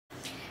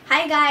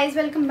Hi guys,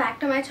 welcome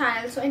back to my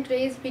channel. So in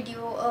today's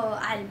video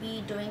I'll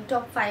be doing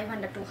top 5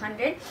 under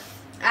 200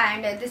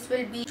 and this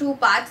will be two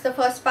parts. The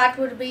first part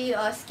would be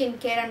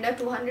skincare under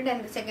 200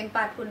 and the second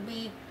part would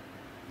be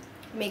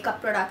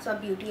makeup products or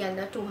beauty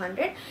under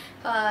 200.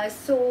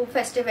 So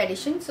festive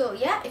edition. So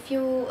yeah, if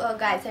you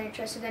guys are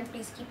interested then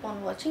please keep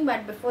on watching,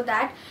 but before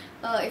that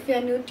if you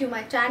are new to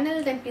my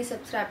channel then please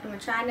subscribe to my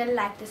channel,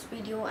 like this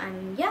video,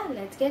 and yeah,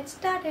 let's get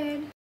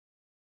started.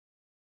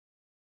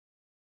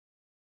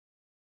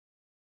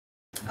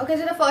 Okay,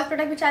 so the first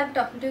product which I'll be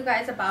talking to you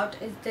guys about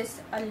is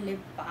this lip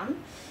balm,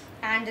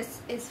 and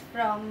this is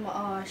from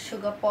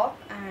Sugar Pop,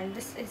 and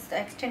this is the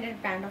extended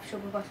brand of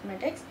Sugar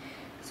Cosmetics.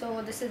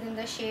 So this is in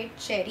the shade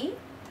Cherry,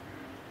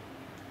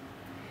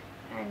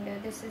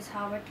 and this is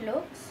how it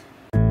looks.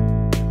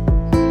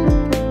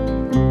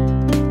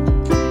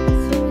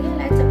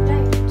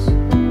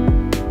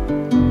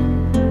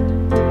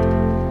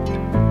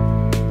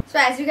 So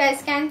as you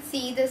guys can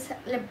see, this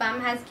lip balm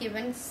has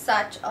given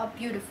such a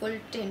beautiful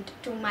tint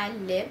to my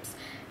lips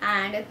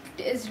and it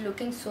is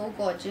looking so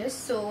gorgeous.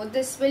 So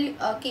this will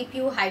keep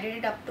you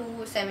hydrated up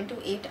to 7 to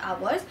 8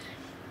 hours,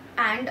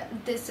 and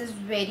this is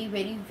very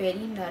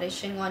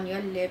nourishing on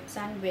your lips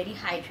and very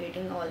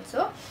hydrating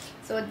also.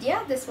 So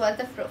yeah, this was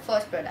the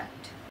first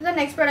product. The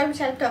next product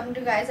which I'll be talking to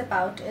you guys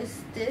about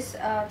is this.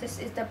 This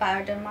is the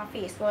Bioderma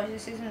face wash.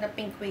 This is in the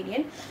pink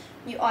variant.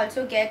 You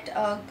also get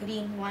a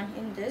green one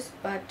in this,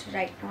 but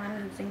right now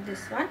I'm using this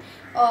one.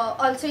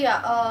 Also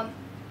yeah,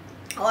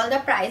 all the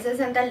prices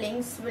and the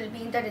links will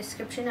be in the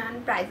description,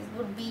 and prices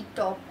would be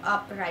top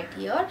up right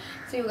here,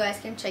 so you guys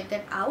can check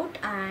that out.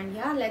 And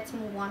yeah, let's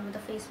move on with the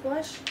face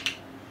wash.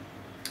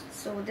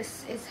 So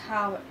this is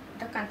how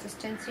the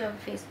consistency of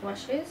face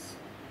wash is.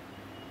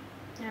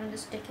 I'm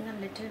just taking a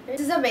little bit.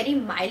 This is a very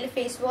mild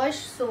face wash,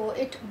 so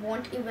it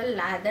won't even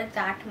lather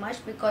that much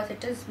because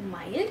it is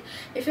mild.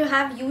 If you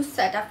have used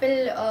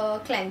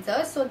Cetaphil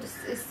cleanser, so this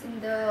is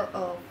in the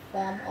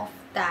form of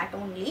that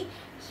only.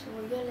 So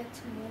yeah,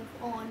 let's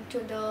move on to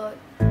the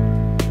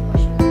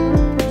washing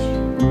brush.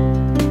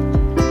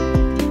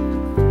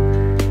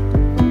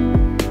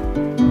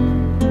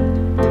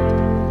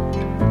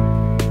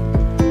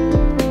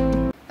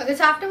 Okay,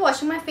 so after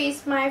washing my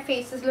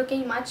face is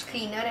looking much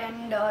cleaner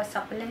and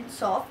supple and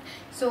soft.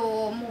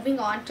 So moving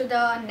on to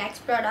the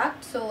next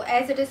product. So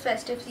as it is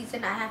festive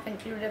season, I have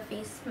included a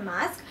face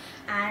mask,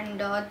 and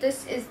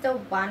this is the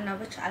one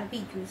which I'll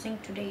be using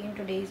today in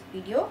today's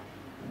video.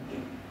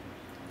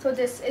 So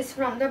this is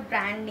from the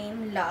brand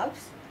name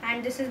Loves,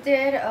 and this is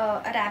their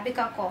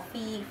Arabica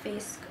coffee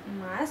face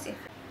mask.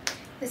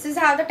 This is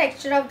how the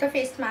texture of the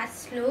face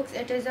mask looks.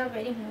 It is a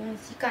very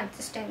moussey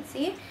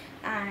consistency,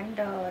 and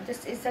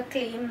this is a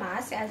clay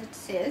mask as it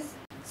says.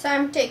 So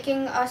I'm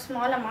taking a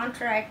small amount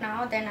right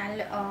now, then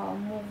I'll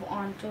move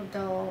on to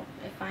the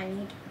if I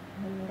need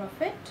more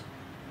of it.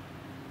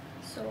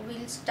 So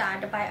we'll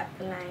start by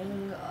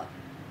applying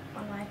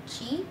on my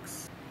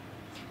cheeks.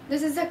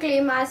 This is a clay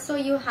mask, so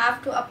you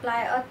have to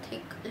apply a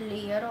thick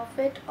layer of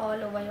it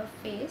all over your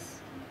face.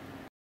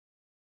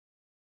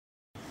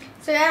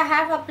 So yeah, I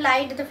have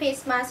applied the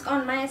face mask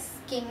on my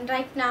skin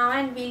right now,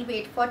 and we'll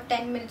wait for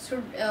 10 minutes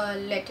to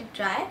let it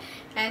dry,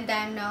 and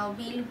then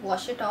we'll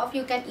wash it off.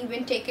 You can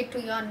even take it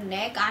to your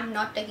neck. I'm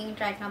not taking it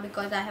right now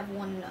because I have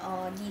worn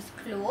these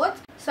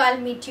clothes. So I'll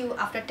meet you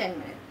after 10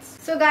 minutes.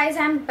 So guys,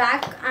 I'm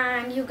back,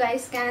 and you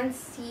guys can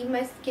see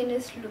my skin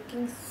is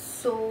looking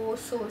so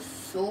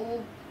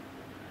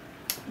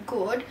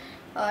good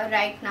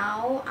right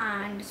now,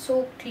 and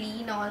so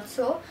clean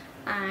also.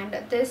 And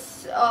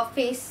this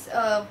face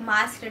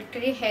mask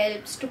literally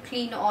helps to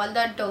clean all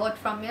the dirt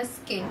from your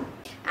skin,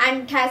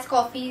 and it has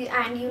coffee,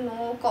 and you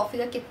know coffee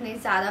का कितने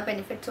ज़्यादा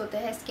benefits होते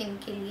हैं skin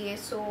के लिए.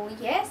 So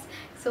yes,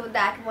 so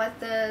that was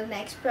the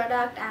next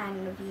product,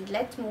 and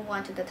let's move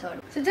on to the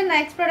third. So the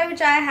next product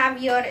which I have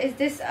here is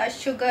this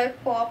Sugar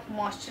Pop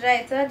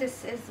moisturizer.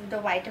 This is the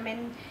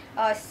vitamin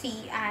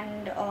C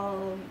and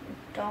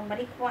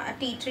turmeric one,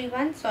 tea tree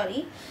one,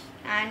 sorry.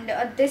 And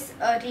this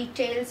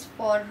retails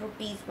for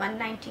rupees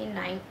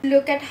 199.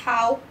 Look at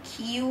how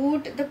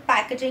cute the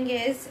packaging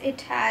is.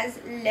 It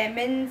has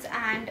lemons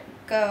and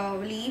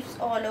leaves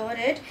all over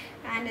it,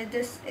 and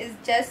this is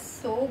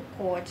just so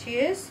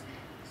gorgeous.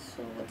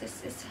 So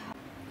this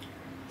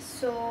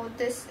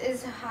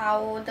is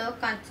how the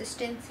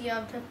consistency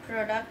of the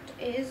product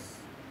is.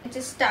 It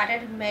just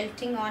started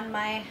melting on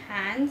my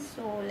hands.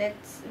 So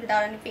let's,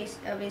 without any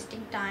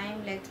wasting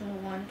time, let's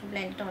move on to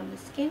blend it on the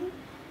skin.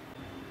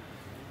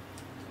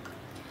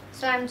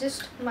 So I'm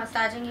just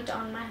massaging it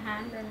on my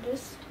hand, and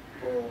just,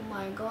 oh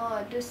my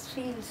god, this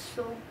feels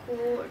so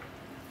good.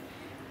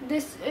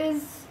 This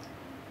is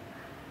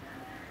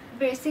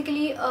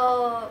basically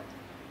a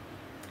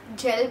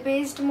gel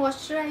based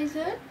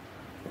moisturizer,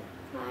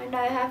 and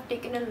I have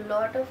taken a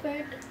lot of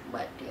it,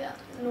 but yeah,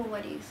 no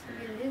worries,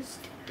 we'll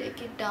just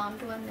take it down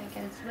to our neck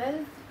as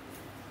well.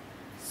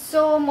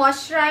 So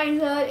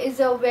moisturizer is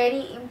a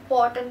very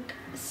important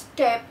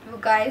step, you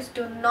guys.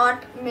 Do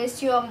not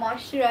miss your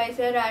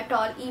moisturizer at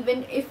all.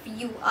 Even if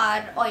you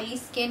are oily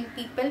skin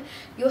people,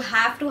 you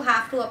have to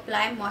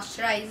apply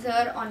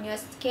moisturizer on your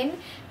skin,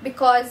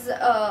 because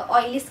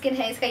oily skin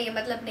hai iska ye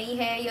matlab nahi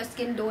hai your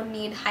skin don't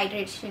need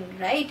hydration,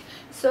 right?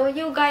 So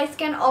you guys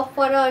can opt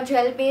for a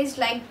gel based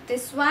like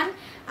this one,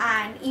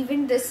 and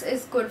even this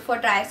is good for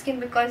dry skin,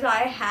 because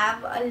I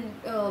have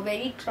a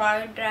very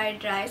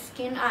dry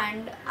skin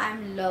and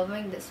I'm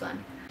loving this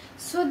one.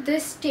 So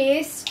this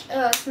taste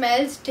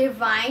smells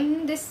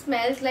divine. This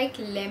smells like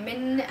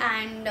lemon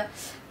and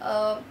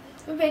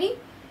very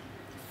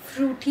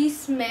fruity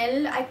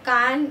smell. I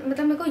can't,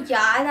 मतलब मेरे को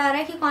याद आ रहा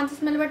है कि कौन सा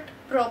smell, but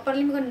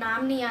properly मेरे को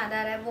नाम नहीं याद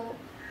आ रहा है वो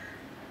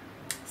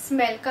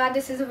स्मेल का.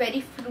 This is a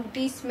very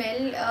Frooti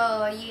smell.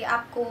 ये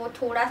आपको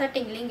थोड़ा सा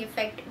टिंगलिंग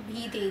इफेक्ट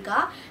भी देगा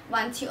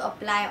once you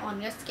apply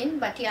on your skin,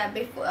 but या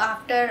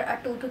after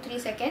 2 to 3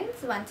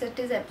 seconds, once it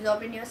is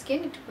absorbed in your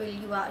skin,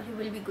 you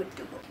will be good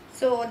to go.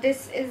 So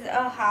this is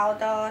how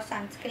the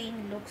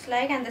sunscreen looks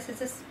like, and this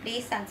is a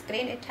spray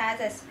sunscreen. It has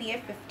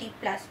SPF 50++,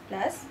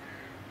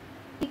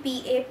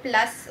 PA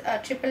plus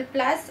triple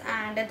plus,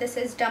 and this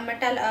is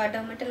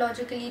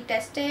dermatologically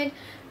tested,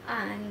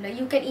 and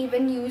you can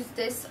even use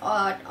this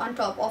on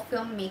top of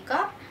your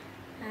makeup.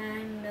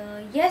 And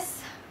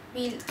yes,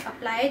 we'll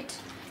apply it.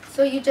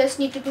 So you just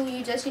need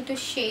to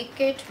shake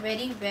it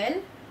very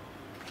well.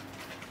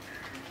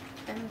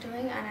 I'm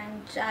doing,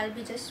 and I'll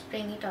be just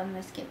spraying it on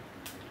my skin.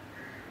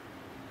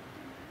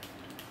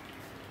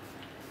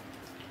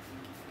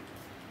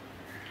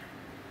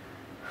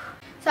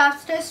 So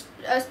after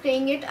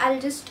spraying it, I'll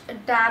just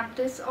dab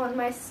this on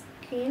my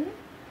skin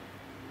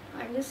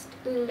and just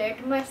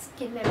let my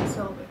skin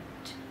absorb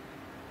it.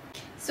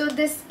 So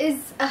this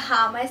is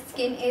how my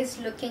skin is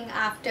looking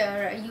after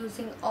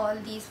using all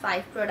these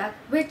 5 products,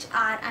 which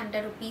are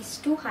under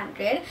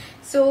 ₹200.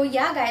 So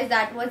yeah guys,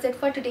 that was it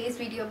for today's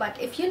video. But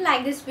if you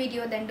like this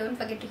video, then don't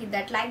forget to hit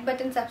that like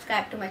button,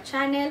 subscribe to my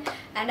channel,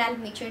 and I'll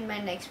meet you in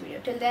my next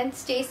video. Till then,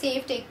 stay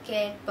safe, take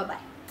care, bye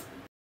bye.